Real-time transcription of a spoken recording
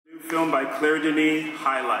film by Claire Denis,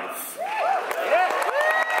 High Life.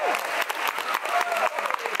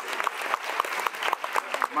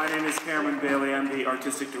 My name is Cameron Bailey. I'm the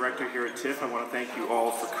artistic director here at TIFF. I want to thank you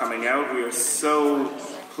all for coming out. We are so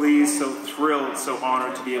pleased, so thrilled, so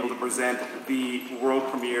honored to be able to present the world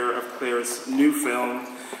premiere of Claire's new film.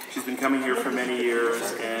 She's been coming here for many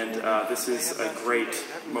years, and this is a great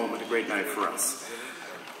moment, a great night for us.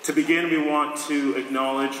 To begin, we want to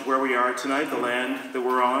acknowledge where we are tonight, the land that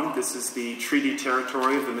we're on. This is the treaty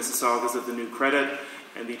territory of the Mississaugas of the New Credit,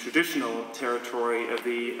 and the traditional territory of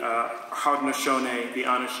the Haudenosaunee, the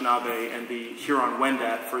Anishinaabe, and the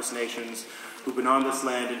Huron-Wendat First Nations, who've been on this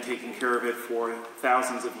land and taking care of it for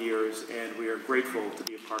thousands of years, and we are grateful to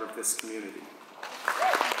be a part of this community.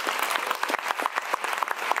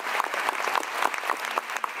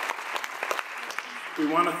 We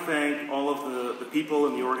want to thank all of the people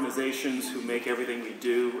and the organizations who make everything we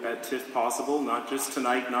do at TIFF possible, not just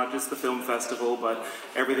tonight, not just the film festival, but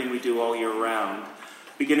everything we do all year round.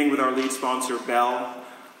 Beginning with our lead sponsor, Bell,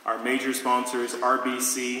 our major sponsors,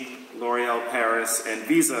 RBC, L'Oréal Paris, and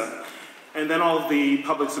Visa, and then all of the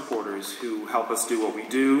public supporters who help us do what we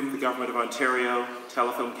do, the Government of Ontario,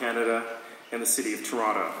 Telefilm Canada, and the City of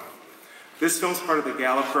Toronto. This film's part of the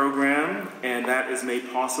Gala program, and that is made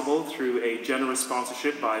possible through a generous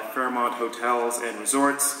sponsorship by Fairmont Hotels and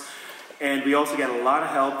Resorts. And we also get a lot of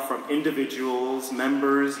help from individuals,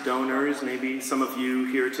 members, donors, maybe some of you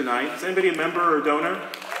here tonight. Is anybody a member or donor?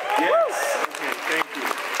 Yes? Okay, thank you.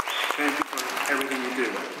 Thank you for everything you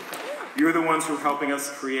do. You're the ones who are helping us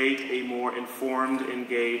create a more informed,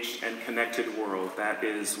 engaged, and connected world. That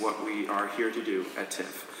is what we are here to do at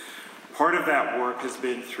TIFF. Part of that work has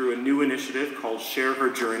been through a new initiative called Share Her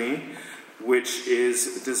Journey, which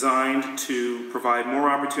is designed to provide more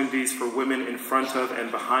opportunities for women in front of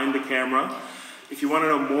and behind the camera. If you want to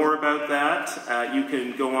know more about that, you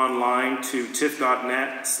can go online to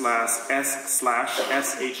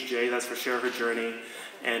tiff.net/s/SHJ, that's for Share Her Journey,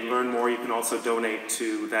 and learn more. You can also donate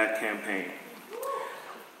to that campaign.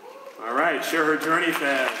 All right, Share Her Journey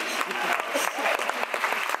fans.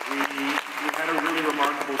 We had a really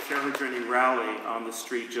remarkable Share Her Journey rally on the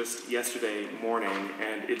street just yesterday morning,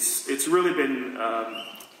 and it's really been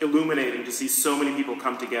illuminating to see so many people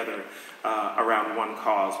come together around one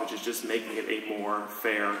cause, which is just making it a more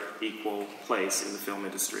fair, equal place in the film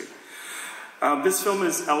industry. This film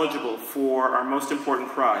is eligible for our most important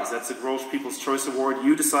prize. That's the Grosh People's Choice Award.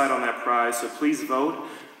 You decide on that prize, so please vote,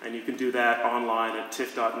 and you can do that online at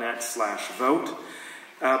tiff.net/vote.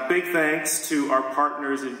 Big thanks to our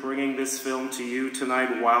partners in bringing this film to you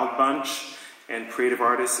tonight, Wild Bunch and Creative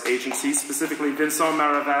Artists Agency, specifically Vincent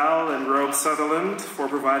Maraval and Rogue Sutherland for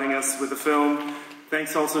providing us with the film.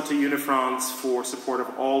 Thanks also to Unifrance for support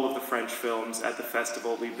of all of the French films at the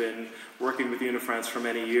festival. We've been working with Unifrance for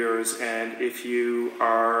many years, and if you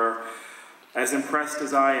are as impressed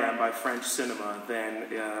as I am by French cinema, then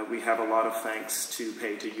we have a lot of thanks to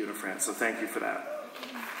pay to Unifrance, so thank you for that.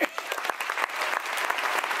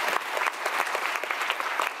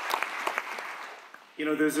 You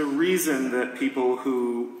know, there's a reason that people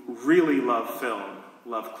who really love film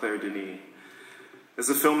love Claire Denis. As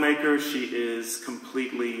a filmmaker, she is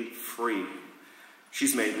completely free.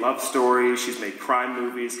 She's made love stories, she's made crime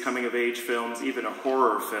movies, coming-of-age films, even a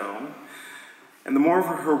horror film. And the more of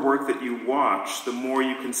her work that you watch, the more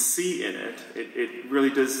you can see in it. It really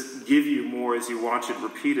does give you more as you watch it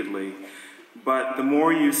repeatedly. But the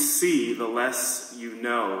more you see, the less you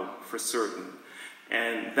know for certain.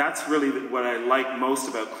 And that's really what I like most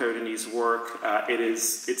about Claire Denis' work.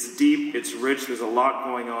 It's deep, it's rich, there's a lot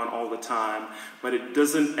going on all the time, but it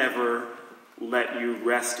doesn't ever let you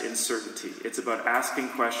rest in certainty. It's about asking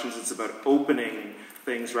questions, it's about opening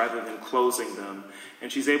things rather than closing them. And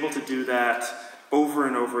she's able to do that over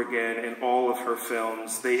and over again in all of her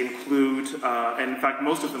films. They include, and in fact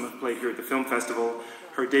most of them have played here at the film festival,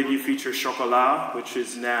 her debut feature Chocolat, which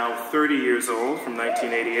is now 30 years old, from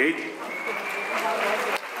 1988.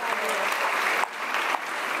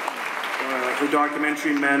 Her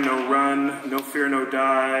documentary Men No Run, No Fear No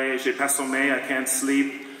Die, J'ai Pas Sommeil, I Can't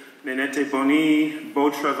Sleep, Nénette Boni,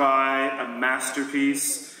 Beau Travail, a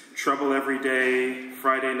masterpiece, Trouble Every Day,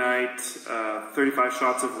 Friday Night, 35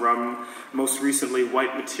 Shots of Rum, most recently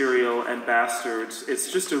White Material and Bastards.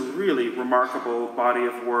 It's just a really remarkable body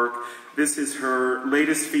of work. This is her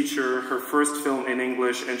latest feature, her first film in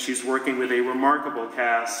English, and she's working with a remarkable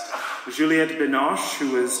cast. Juliette Binoche,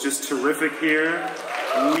 who is just terrific here,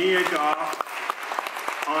 Mia Goth,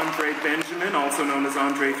 Andre Benjamin, also known as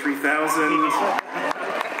Andre 3000,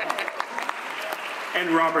 and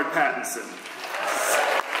Robert Pattinson.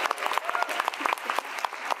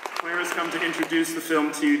 Claire has come to introduce the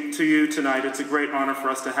film to you tonight. It's a great honor for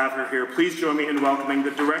us to have her here. Please join me in welcoming the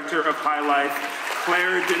director of High Life,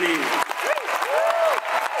 Claire Denis.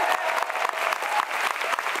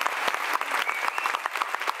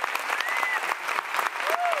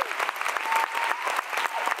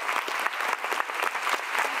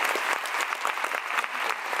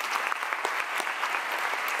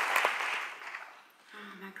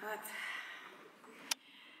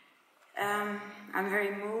 I'm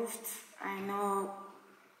very moved. I know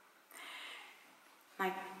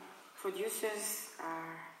my producers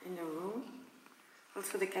are in the room,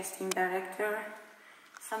 also the casting director,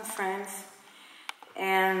 some friends,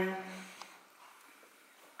 and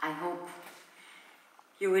I hope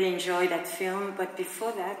you will enjoy that film. But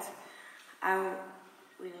before that, I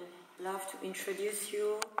will love to introduce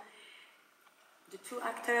you the two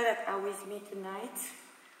actors that are with me tonight,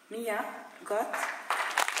 Mia Goth.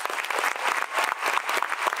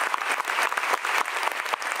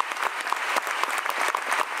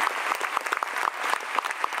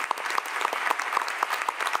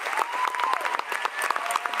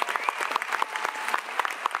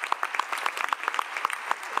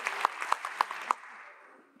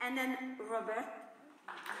 And then Robert.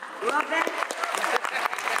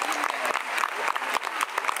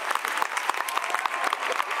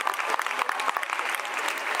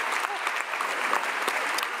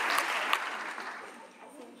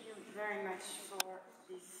 Thank you very much for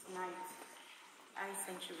this night. I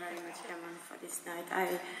thank you very much, Cameron, for this night.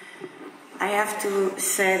 I have to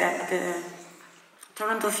say that the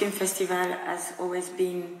Toronto Film Festival has always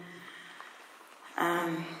been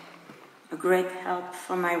a great help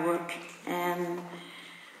for my work, and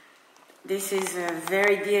this is a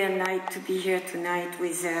very dear night to be here tonight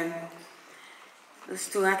with those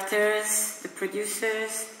two actors, the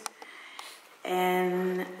producers,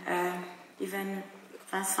 and even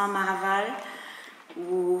Vincent Maraval,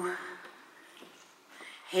 who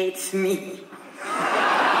hates me.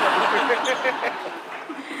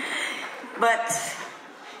 But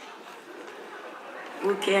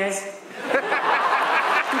who cares?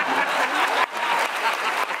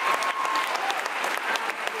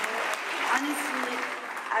 Honestly,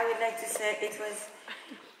 I would like to say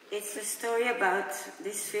it's a story about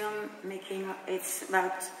this film making. It's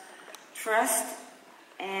about trust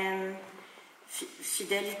and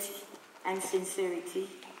fidelity and sincerity.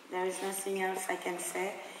 There is nothing else I can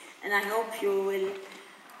say, and I hope you will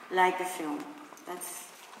like the film. That's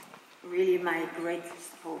really my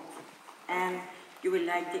greatest hope, and you will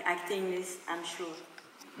like the acting list, I'm sure.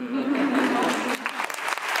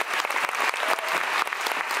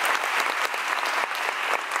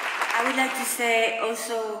 I would like to say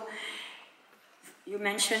also, you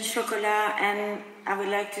mentioned chocolat, and I would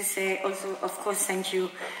like to say also, of course, thank you,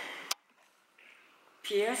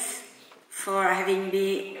 Pierce, for having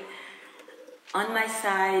been on my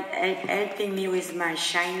side and helping me with my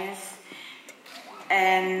shyness,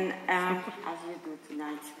 and as you do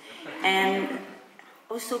tonight. And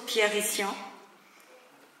also Pierre Rissian,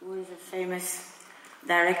 who is a famous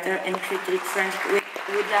director and critic French,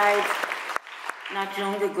 who died not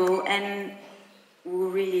long ago, and who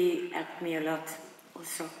really helped me a lot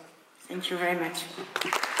also. Thank you very much.